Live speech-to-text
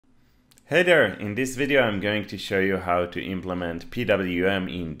Hey there, in this video I'm going to show you how to implement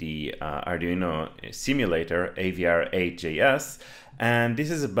PWM in the Arduino simulator AVR8js, and this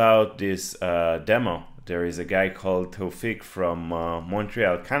is about this demo. There is a guy called Taufik from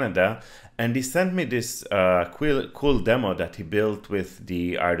Montreal, Canada, and he sent me this cool demo that he built with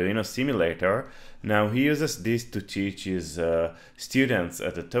the Arduino simulator. Now he uses this to teach his students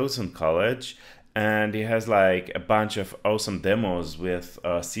at the Towson College, and he has like a bunch of awesome demos with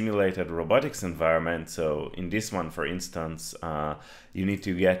a simulated robotics environment. So in this one, for instance, you need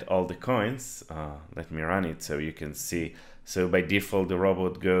to get all the coins. Let me run it so you can see. So by default, the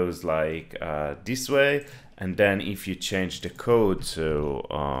robot goes like this way. And then if you change the code,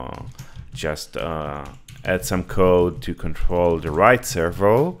 so just add some code to control the right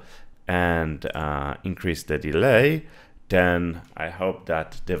servo and increase the delay, then I hope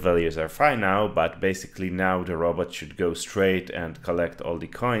that the values are fine now, but basically now the robot should go straight and collect all the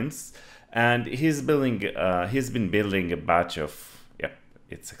coins. And he's been building a bunch of, yep,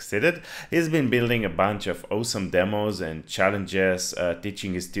 it succeeded. He's been building a bunch of awesome demos and challenges,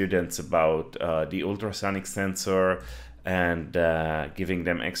 teaching his students about the ultrasonic sensor and giving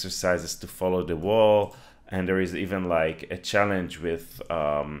them exercises to follow the wall. And there is even like a challenge with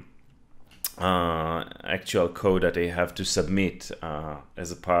actual code that they have to submit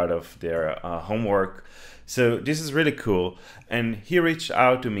as a part of their homework. So this is really cool. And he reached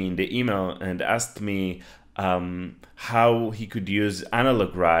out to me in the email and asked me how he could use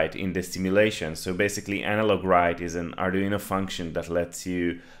analogWrite in the simulation. So basically analogWrite is an Arduino function that lets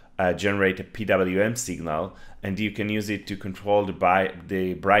you generate a PWM signal, and you can use it to control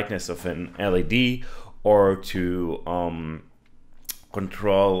the brightness of an LED or to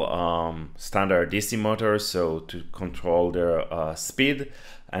control standard DC motors, so to control their speed.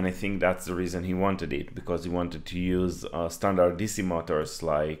 And I think that's the reason he wanted it, because he wanted to use standard DC motors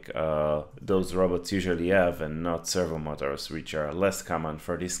like those robots usually have, and not servo motors, which are less common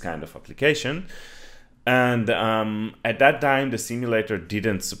for this kind of application. And at that time the simulator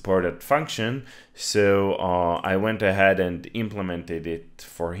didn't support that function, so I went ahead and implemented it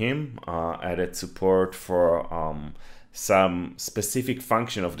for him, added support for some specific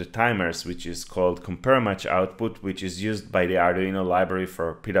function of the timers, which is called compare match output, which is used by the Arduino library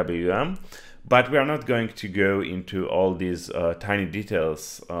for PWM. But we are not going to go into all these tiny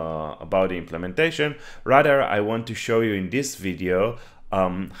details about the implementation. Rather, I want to show you in this video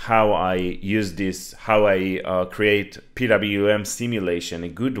how I use this, how I create PWM simulation, a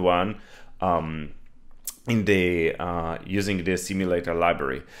good one, in the using the simulator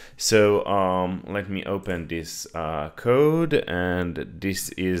library. So let me open this code, and this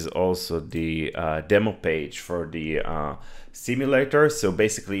is also the demo page for the simulator. So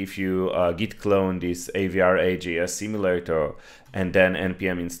basically, if you git clone this AVR8js simulator and then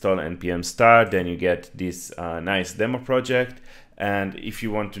npm install npm start, then you get this nice demo project. And if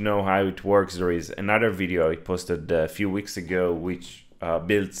you want to know how it works, there is another video I posted a few weeks ago which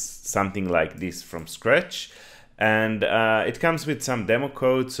builds something like this from scratch, and it comes with some demo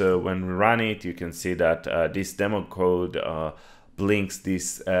code. So when we run it, you can see that this demo code blinks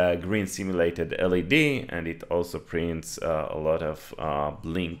this green simulated LED, and it also prints a lot of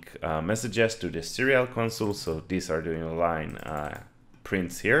blink messages to the serial console. So this Arduino line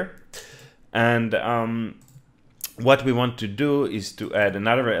prints here, and what we want to do is to add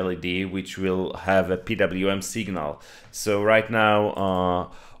another LED which will have a PWM signal. So right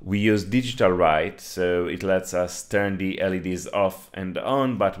now we use digital write, so it lets us turn the LEDs off and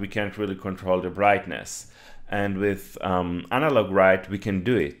on, but we can't really control the brightness. And with analog write we can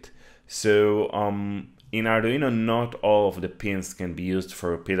do it. So in Arduino, not all of the pins can be used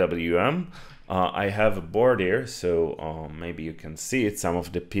for PWM. I have a board here, so maybe you can see it. Some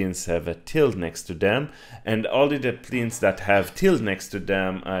of the pins have a tilde next to them, and only the pins that have tilde next to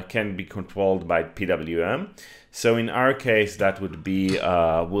them can be controlled by PWM. So in our case, that would be,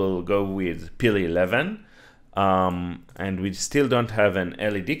 we'll go with pin 11, and we still don't have an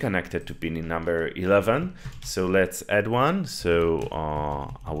LED connected to pin number 11. So let's add one. So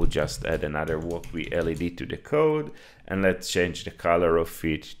I will just add another walkway LED to the code, and let's change the color of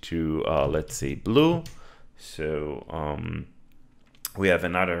it to let's say blue. So we have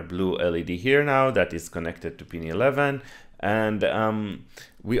another blue LED here now that is connected to pin 11, and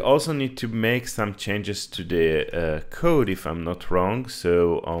we also need to make some changes to the code, if I'm not wrong.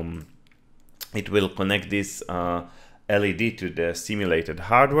 So it will connect this LED to the simulated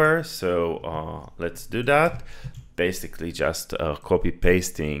hardware. So let's do that. Basically just copy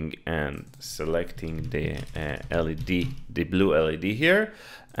pasting and selecting the LED, the blue LED here,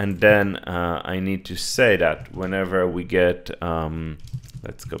 and then I need to say that whenever we get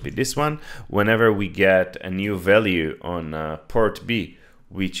let's copy this one. Whenever we get a new value on port B,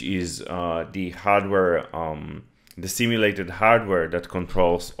 which is the hardware, the simulated hardware that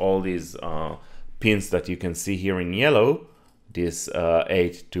controls all these pins that you can see here in yellow, this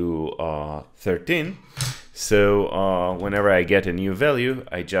 8 to 13. So whenever I get a new value,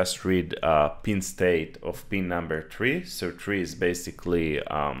 I just read pin state of pin number 3. So 3 is basically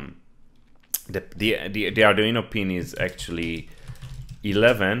the Arduino pin is actually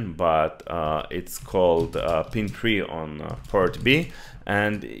 11, but it's called pin 3 on port B.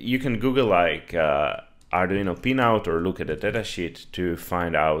 And you can Google like Arduino pinout or look at the datasheet to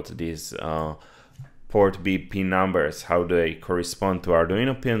find out these port B pin numbers, how they correspond to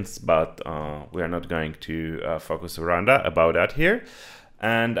Arduino pins, but we are not going to focus around about that here.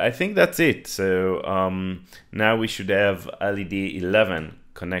 And I think that's it. So now we should have LED 11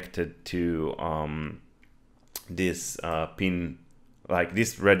 connected to this pin, like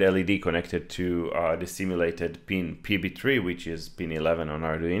this red LED connected to the simulated pin PB3, which is pin 11 on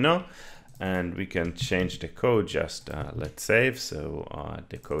Arduino. And we can change the code, just let's save, so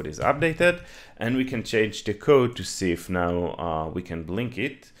the code is updated, and we can change the code to see if now we can blink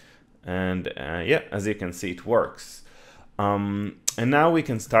it, and yeah, as you can see, it works. And now we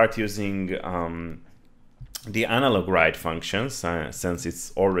can start using the analogWrite functions, since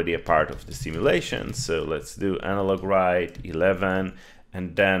it's already a part of the simulation. So let's do analogWrite 11,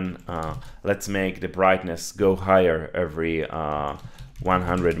 and then let's make the brightness go higher every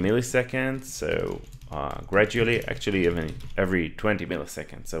 100 milliseconds, so gradually, actually even every 20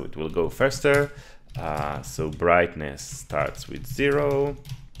 milliseconds, so it will go faster. So brightness starts with 0,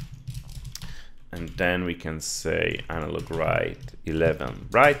 and then we can say analogWrite 11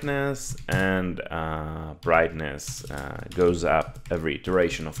 brightness, and brightness goes up every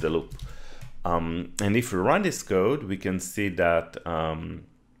iteration of the loop. And if we run this code, we can see that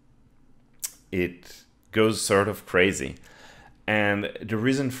it goes sort of crazy. And the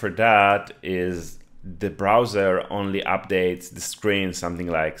reason for that is the browser only updates the screen something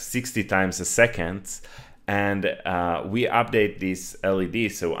like 60 times a second, and we update this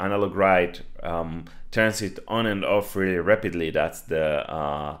LED, so analogWrite turns it on and off really rapidly. That's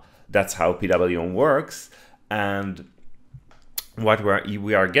how PWM works, and what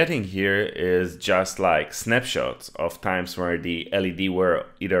we are getting here is just like snapshots of times where the LED were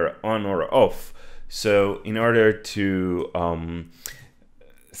either on or off. So in order to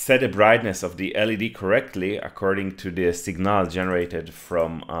set the brightness of the LED correctly according to the signal generated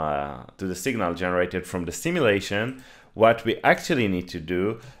from the simulation, what we actually need to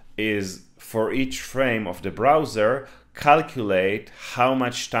do is, for each frame of the browser, calculate how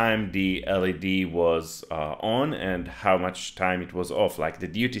much time the LED was on and how much time it was off, like the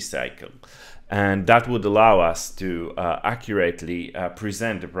duty cycle. And that would allow us to accurately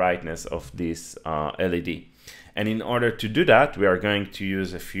present the brightness of this LED. And in order to do that, we are going to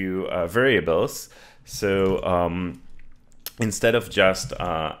use a few variables. So instead of just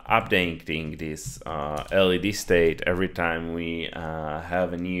updating this LED state every time we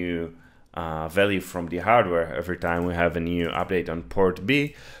have a new value from the hardware, every time we have a new update on port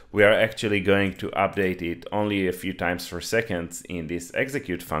B, we are actually going to update it only a few times per second in this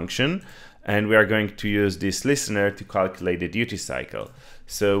execute function. And we are going to use this listener to calculate the duty cycle.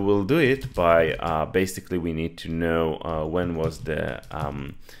 So we'll do it by basically we need to know when was the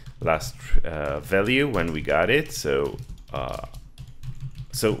last value when we got it. So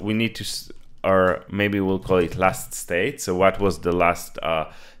so we need to, or maybe we'll call it last state. So what was the last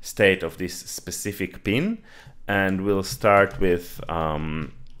state of this specific pin? And we'll start with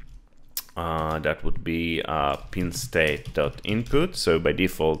that would be pin state.input. So by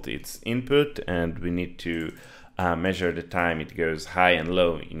default it's input, and we need to measure the time it goes high and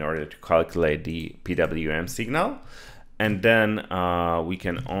low in order to calculate the PWM signal. And then we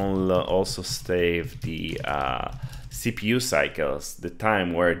can also save the CPU cycles, the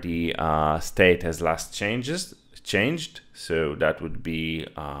time where the state has last changed. So that would be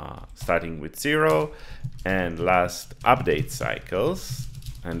starting with 0, and last update cycles.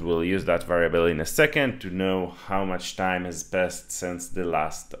 And we'll use that variable in a second to know how much time has passed since the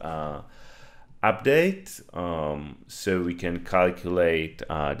last update, so we can calculate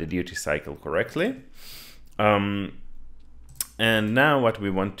the duty cycle correctly. And now what we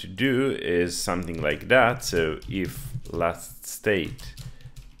want to do is something like that. So if last state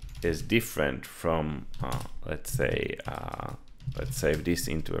is different from, let's say, let's save this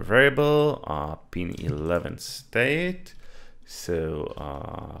into a variable, pin 11 state. So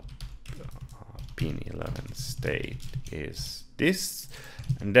pin 11 state is this,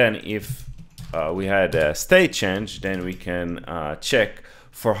 and then if we had a state change, then we can check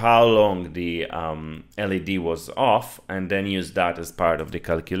for how long the LED was off, and then use that as part of the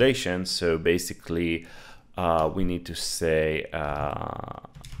calculation. So basically, we need to say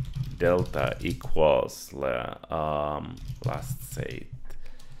delta equals last state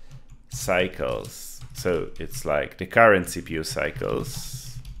cycles. So it's like the current CPU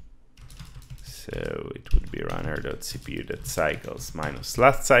cycles. So it would be runner.cpu.cycles minus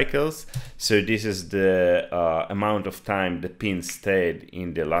last cycles. So this is the amount of time the pin stayed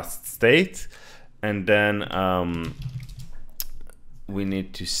in the last state. And then we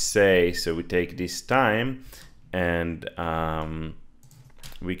need to say, so we take this time and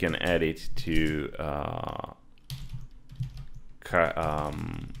we can add it to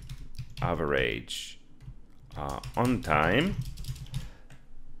average on time.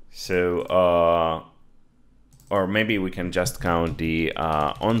 So, or maybe we can just count the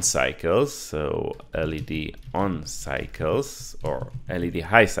on cycles. So LED on cycles or LED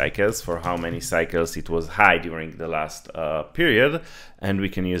high cycles for how many cycles it was high during the last period. And we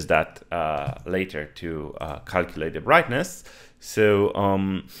can use that later to calculate the brightness. So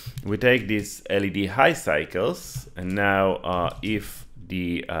we take these LED high cycles, and now if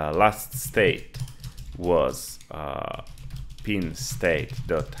the last state was pin state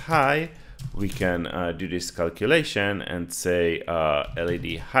dot high, we can do this calculation and say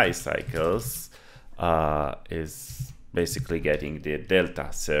LED high cycles is basically getting the delta,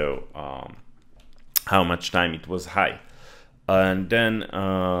 so how much time it was high. And then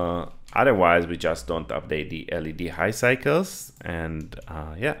otherwise we just don't update the LED high cycles, and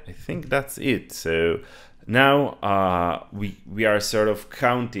yeah, I think that's it. So now we are sort of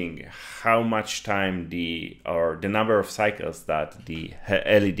counting how much time the number of cycles that the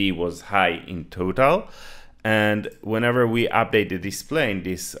LED was high in total, and whenever we update the display in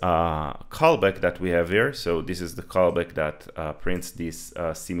this callback that we have here, so this is the callback that prints this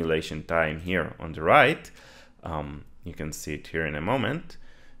simulation time here on the right. You can see it here in a moment.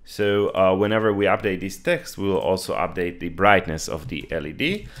 So whenever we update this text, we'll also update the brightness of the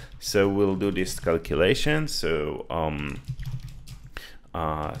LED. So we'll do this calculation. So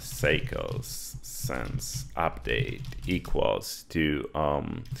cycles sense update equals to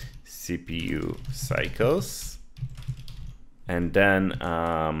CPU cycles, and then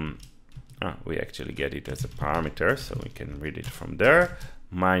we actually get it as a parameter, so we can read it from there,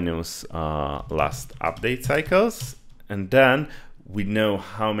 minus last update cycles, and then we know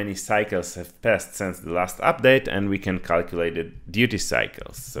how many cycles have passed since the last update, and we can calculate the duty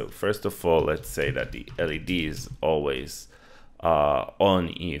cycles. So first of all, let's say that the LED is always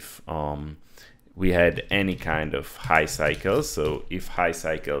on if we had any kind of high cycles. So if high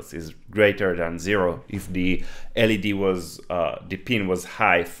cycles is greater than 0, if the LED was, the pin was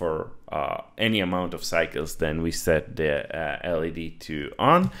high for any amount of cycles, then we set the LED to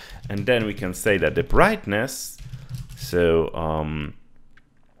on, and then we can say that the brightness, so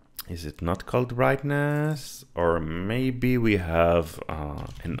is it not called brightness, or maybe we have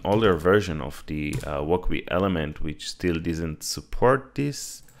an older version of the Walkway element which still doesn't support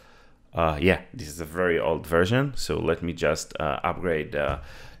this. Yeah, this is a very old version, so let me just upgrade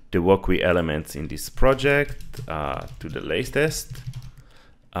the Walkway elements in this project to the latest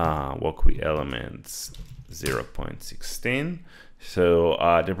Walkway elements 0.16. So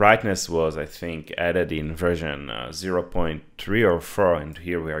the brightness was, I think, added in version 0.3 or 4, and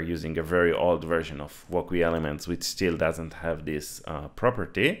here we are using a very old version of Walkway Elements which still doesn't have this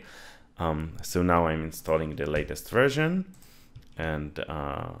property. So now I'm installing the latest version, and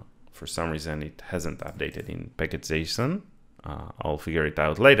for some reason it hasn't updated in package.json. I'll figure it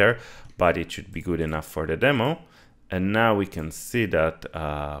out later, but it should be good enough for the demo. And now we can see that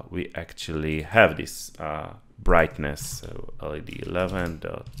we actually have this brightness, so LED 11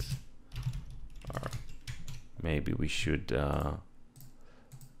 dot, or maybe we should,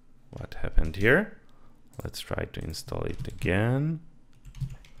 what happened here? Let's try to install it again.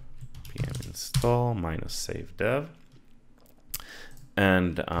 pm install minus save dev.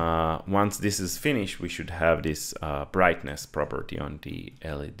 And once this is finished, we should have this brightness property on the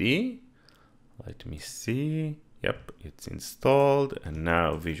LED. Let me see. Yep, it's installed, and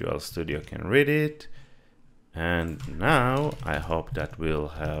now Visual Studio can read it. And now I hope that we'll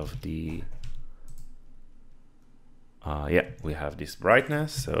have the, yeah, we have this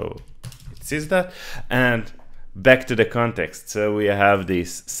brightness, so it sees that. And back to the context, so we have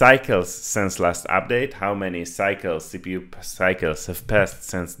these cycles since last update, how many cycles, CPU cycles have passed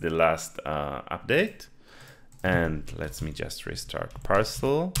since the last update. And let me just restart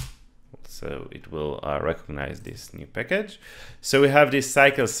parcel. So it will recognize this new package. So we have this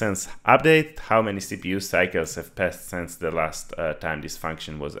cycle sense update, how many CPU cycles have passed since the last time this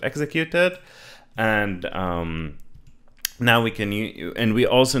function was executed. And now we can use, and we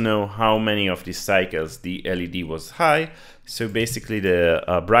also know how many of these cycles the LED was high. So basically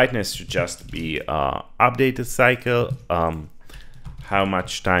the brightness should just be updated cycle, how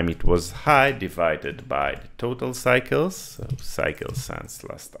much time it was high divided by the total cycles. So cycle since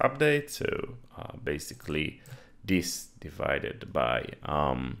last update. So basically this divided by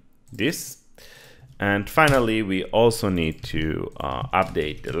this. And finally, we also need to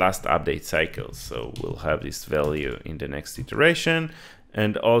update the last update cycle. So we'll have this value in the next iteration,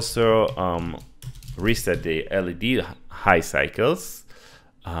 and also reset the LED high cycles,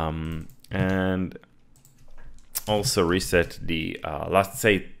 and also reset the last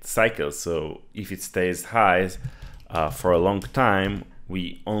state cycle. So if it stays high for a long time,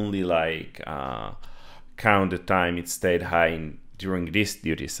 we only like count the time it stayed high during this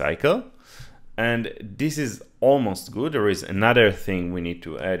duty cycle. And this is almost good. There is another thing we need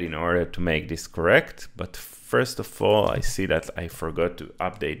to add in order to make this correct. But first of all, I see that I forgot to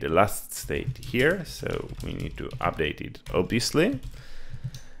update the last state here. So we need to update it, obviously.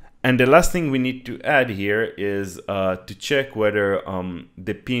 And the last thing we need to add here is to check whether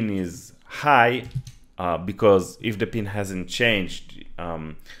the pin is high, because if the pin hasn't changed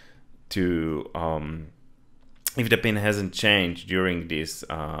if the pin hasn't changed during this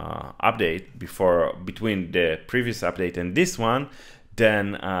update between the previous update and this one,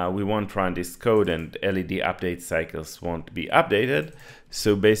 then we won't run this code and LED update cycles won't be updated.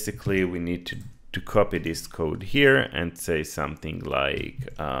 So basically we need to copy this code here and say something like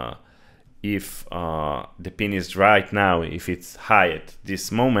if the pin is right now, if it's high at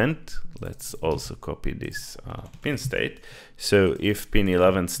this moment, let's also copy this pin state. So if pin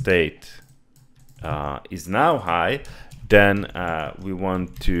 11 state is now high, then we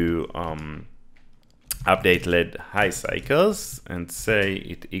want to update LED high cycles and say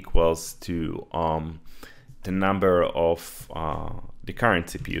it equals to the number of the current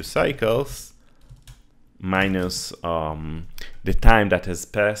CPU cycles minus the time that has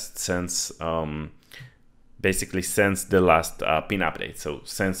passed since basically since the last pin update. So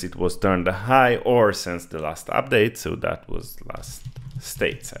since it was turned high or since the last update, so that was last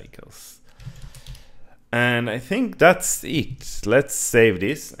state cycles. And I think that's it. Let's save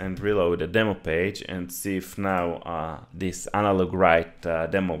this and reload the demo page and see if now this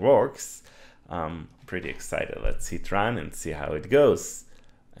analogWrite demo works. I'm pretty excited. Let's hit run and see how it goes.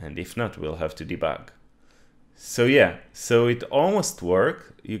 And if not, we'll have to debug. So yeah, so it almost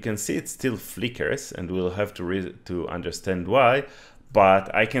worked. You can see it still flickers, and we'll have to understand why.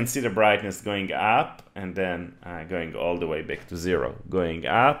 But I can see the brightness going up and then going all the way back to 0, going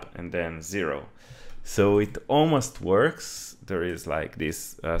up and then 0. So it almost works. There is like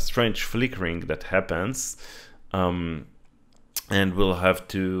this strange flickering that happens, and we'll have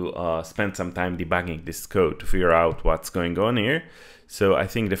to spend some time debugging this code to figure out what's going on here. So I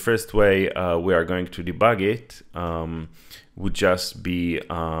think the first way we are going to debug it would just be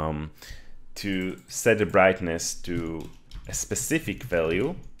to set the brightness to a specific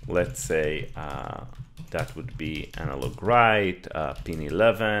value. Let's say that would be analogWrite pin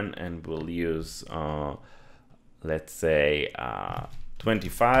 11, and we'll use let's say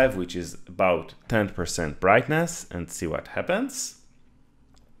 25, which is about 10% brightness, and see what happens.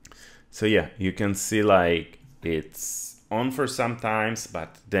 So yeah, you can see like it's on for some times,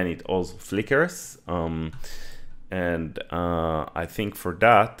 but then it also flickers. And I think for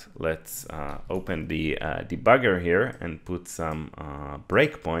that, let's open the debugger here and put some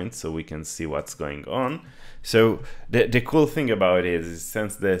breakpoints so we can see what's going on. So the cool thing about it is,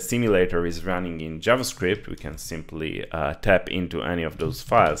 since the simulator is running in JavaScript, we can simply tap into any of those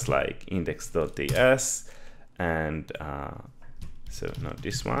files like index.ts and so not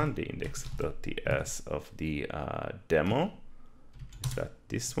this one, the index.ts of the demo. Is that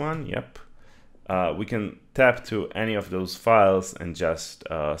this one? Yep. We can tap to any of those files and just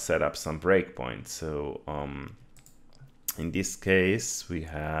set up some breakpoints. So in this case, we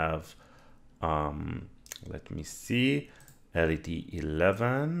have, let me see, LED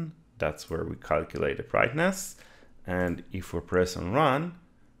 11. That's where we calculate the brightness. And if we press on run,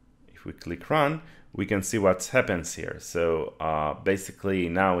 if we click run, we can see what happens here. So basically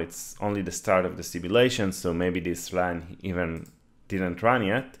now it's only the start of the simulation, so maybe this line even didn't run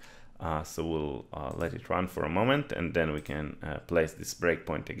yet. So we'll let it run for a moment, and then we can place this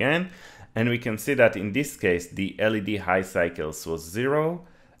breakpoint again. And we can see that in this case, the LED high cycles was 0,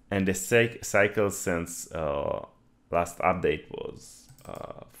 and the cycles since last update was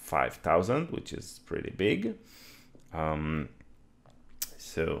 5,000, which is pretty big. Let's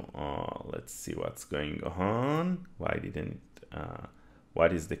see what's going on.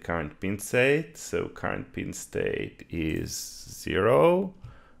 What is the current pin state? So current pin state is 0,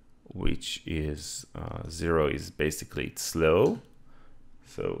 which is 0 is basically it's slow.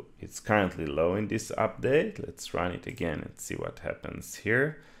 So it's currently low in this update. Let's run it again and see what happens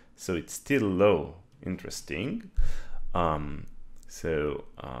here. So it's still low. Interesting.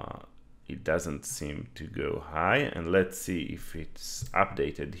 It doesn't seem to go high. And let's see if it's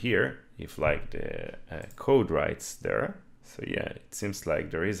updated here, if like the code writes there. So yeah, it seems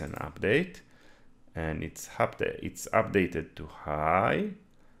like there is an update, and it's updated to high,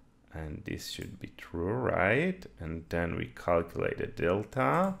 and this should be true, right? And then we calculate the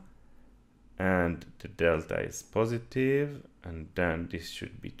delta, and the delta is positive, and then this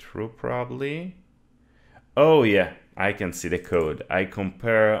should be true probably. Oh yeah, I can see the code. I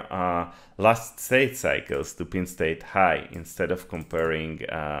compare last state cycles to pin state high instead of comparing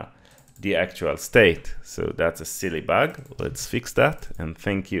the actual state. So that's a silly bug. Let's fix that. And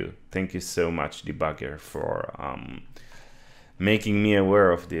thank you so much, debugger, for making me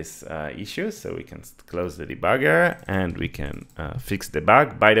aware of this issue. So we can close the debugger and we can fix the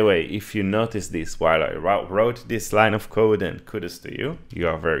bug. By the way, if you noticed this while I wrote this line of code, and kudos to you, you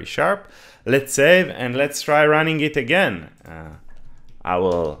are very sharp. Let's save and let's try running it again.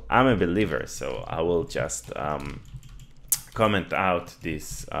 I'm a believer, so I will just comment out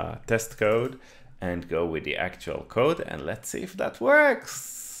this test code and go with the actual code, and let's see if that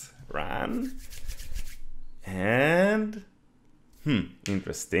works. Run. And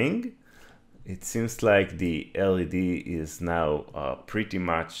interesting. It seems like the LED is now pretty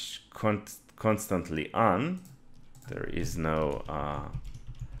much constantly on. There is no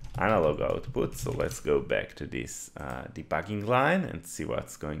analog output. So let's go back to this debugging line and see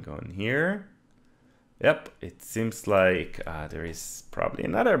what's going on here. Yep, it seems like there is probably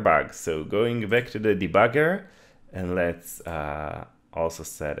another bug. So going back to the debugger, and let's also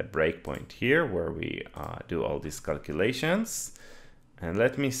set a breakpoint here where we do all these calculations. And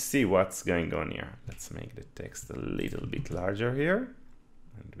let me see what's going on here. Let's make the text a little bit larger here.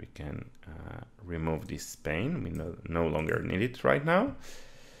 And we can remove this pane. We no longer need it right now.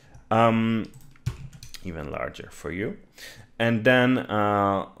 Even larger for you. And then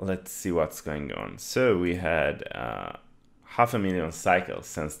let's see what's going on. So we had 500,000 cycles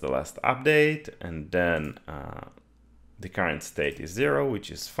since the last update, and then the current state is 0, which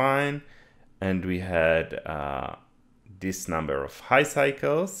is fine. And we had this number of high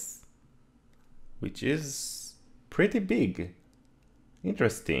cycles, which is pretty big.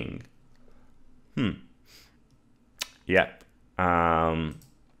 Interesting. Yep.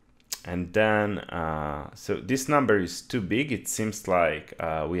 And then, so this number is too big. It seems like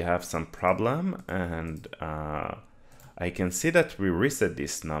we have some problem, and I can see that we reset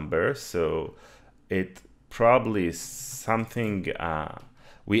this number. So it probably is something,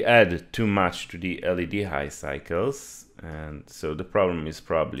 we add too much to the LED high cycles. And so the problem is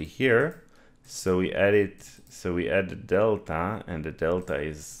probably here. So we add the delta, and the delta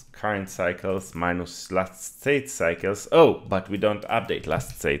is current cycles minus last state cycles. Oh, but we don't update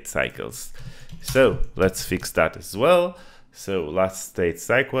last state cycles. So let's fix that as well. So last state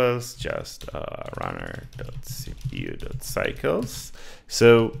cycles, just runner.cpu.cycles.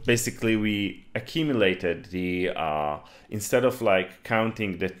 So basically we accumulated the, instead of like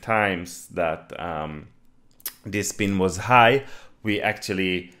counting the times that this pin was high, we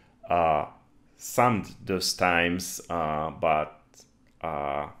actually summed those times, but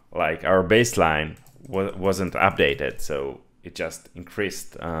like our baseline wasn't updated, so it just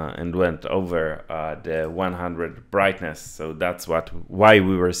increased and went over the 100 brightness. So that's why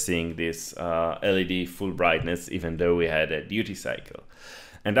we were seeing this LED full brightness, even though we had a duty cycle.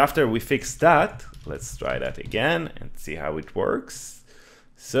 And after we fixed that, let's try that again and see how it works.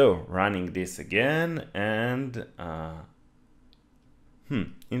 So running this again, and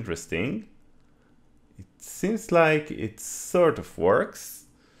interesting. It seems like it sort of works.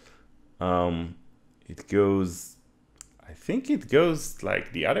 It goes, I think it goes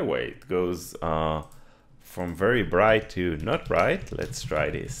like the other way. It goes from very bright to not bright. Let's try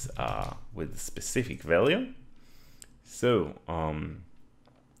this with a specific value. So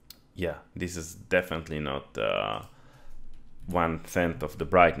yeah, this is definitely not 1/10 of the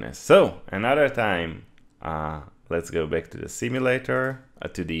brightness. So another time, let's go back to the simulator,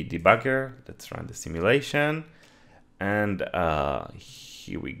 to the debugger. Let's run the simulation, and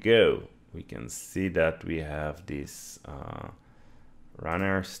here we go. We can see that we have this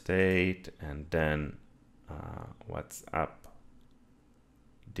runner state, and then what's up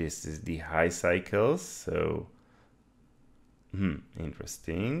this is the high cycles. So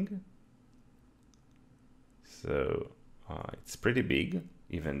interesting. So it's pretty big,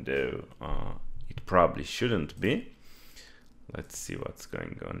 even though it probably shouldn't be. Let's see what's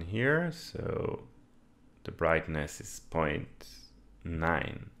going on here. So the brightness is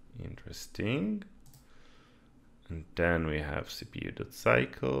 0.9. Interesting. And then we have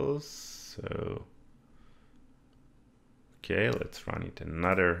CPU.cycles. So okay, let's run it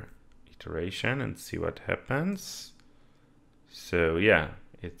another iteration and see what happens. So yeah,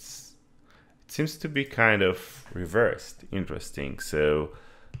 it seems to be kind of reversed. Interesting. So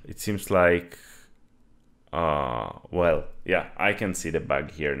it seems like well, yeah, I can see the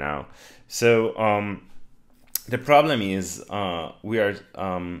bug here now. So the problem is we are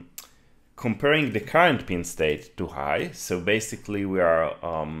comparing the current pin state to high. So basically we are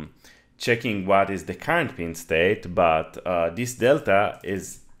checking what is the current pin state, but this delta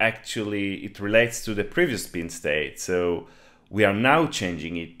is actually, it relates to the previous pin state. So we are now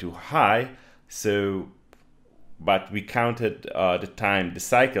changing it to high. So but we counted the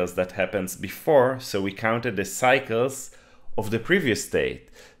cycles that happens before. So we counted the cycles of the previous state.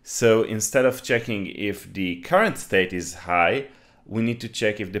 So instead of checking if the current state is high, we need to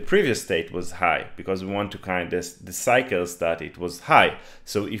check if the previous state was high, because we want to count the cycles that it was high.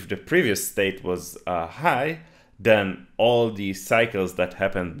 So if the previous state was high, then all the cycles that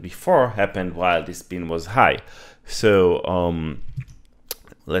happened before happened while this pin was high. So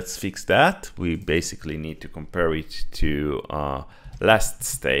let's fix that. We basically need to compare it to last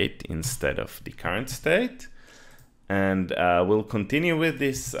state instead of the current state. And we'll continue with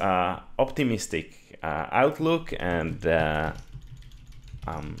this optimistic outlook and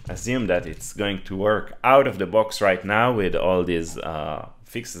assume that it's going to work out of the box right now with all these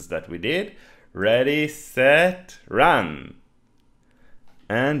fixes that we did. Ready, set, run.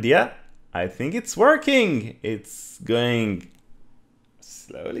 And yeah, I think it's working. It's going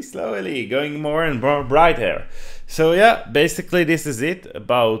slowly going more and more brighter. So yeah, basically this is it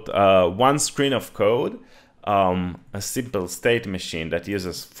about one screen of code, a simple state machine that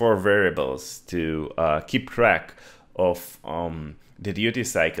uses 4 variables to keep track of the duty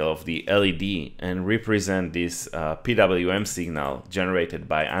cycle of the LED and represent this PWM signal generated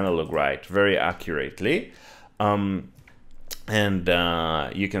by analogWrite very accurately. And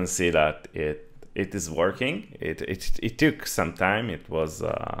you can see that it is working. It took some time. It was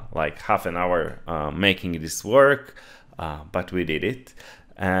like half an hour making this work, but we did it.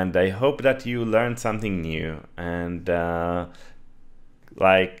 And I hope that you learned something new. And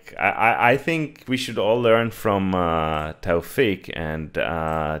like I think we should all learn from Taufik and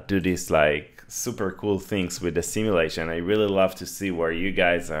do these like super cool things with the simulation. I really love to see where you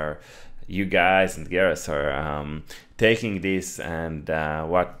guys and Gareth are taking this, and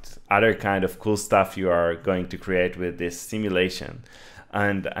what other kind of cool stuff you are going to create with this simulation.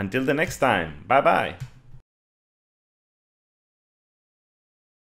 And until the next time, bye bye.